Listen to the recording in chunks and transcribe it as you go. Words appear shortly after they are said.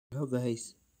Hello guys,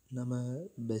 நம்ம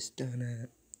பெஸ்ட்டான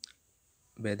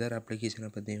weather அப்ளிகேஷனை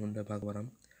பற்றி கொண்டு பார்க்க போகிறோம்.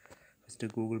 ஃபஸ்ட்டு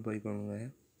கூகுள் போய்க்கோங்க.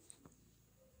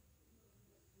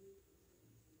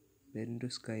 வென் டு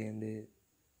ஸ்கைன்னு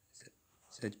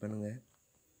சர்ச் பண்ணுங்கள்.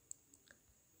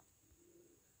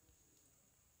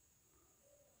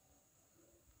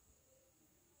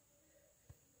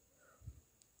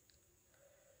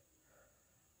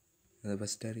 அதை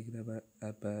ஃபஸ்ட்டாக இருக்கிற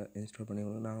ஆப்பை இன்ஸ்டால்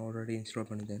பண்ணிக்கோங்க. நான் ஆல்ரெடி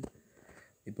இன்ஸ்டால் பண்ணிட்டேன்.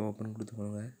 இப்போ ஓப்பன்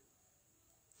கொடுத்துக்கோங்க.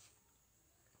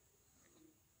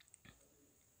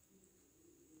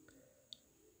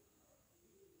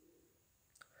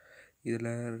 இதில்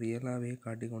ரியலாகவே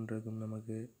காட்டி கொண்டிருக்கும்.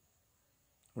 நமக்கு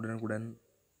உடனுக்குடன்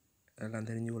எல்லாம்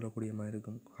தெரிஞ்சு கொள்ளக்கூடிய மாதிரி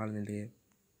இருக்கும். காலநிலையை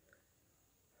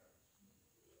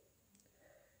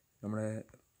நம்மளோட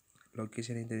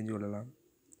லொக்கேஷனையும் தெரிஞ்சு கொள்ளலாம்,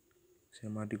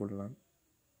 மாற்றிக்கொள்ளலாம்.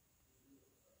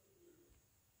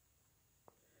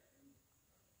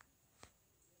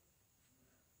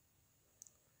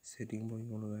 செட்டிங்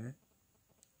போய்க்கொள்ளுங்க.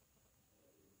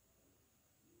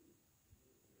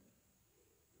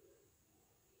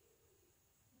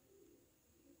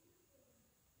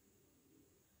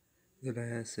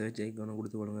 இதில் சர்ச் ஐக்கானை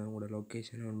கொடுத்துக்கொள்ளுங்க. உங்களோட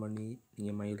லொக்கேஷன் ஆன் பண்ணி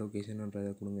நீங்கள் மை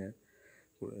லொக்கேஷன்ன்றதை கொடுங்க.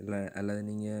 இல்லை அல்லது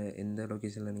நீங்கள் எந்த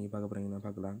லொக்கேஷனில் நீங்கள் பார்க்க போகிறீங்கன்னா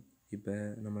பார்க்கலாம். இப்போ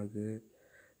நம்மளுக்கு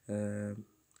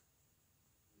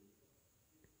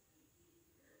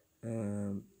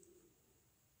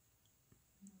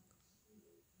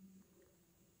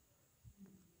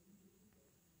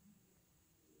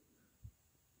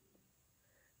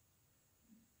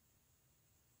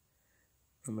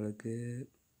நம்மளுக்கு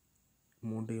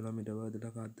 3 கிலோமீட்டர்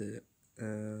இதில்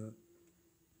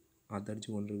காற்றடிச்சு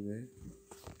கொண்டிருக்கு.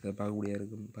 அதை பார்க்கக்கூடிய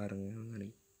இருக்கும், பாருங்கள்.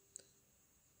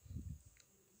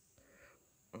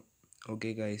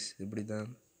 ஓகே கைஸ், இப்படி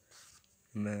தான்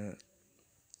நம்ம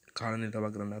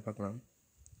காலநிலை பார்க்கலாம்.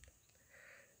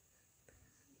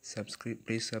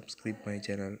 Please subscribe my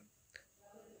channel.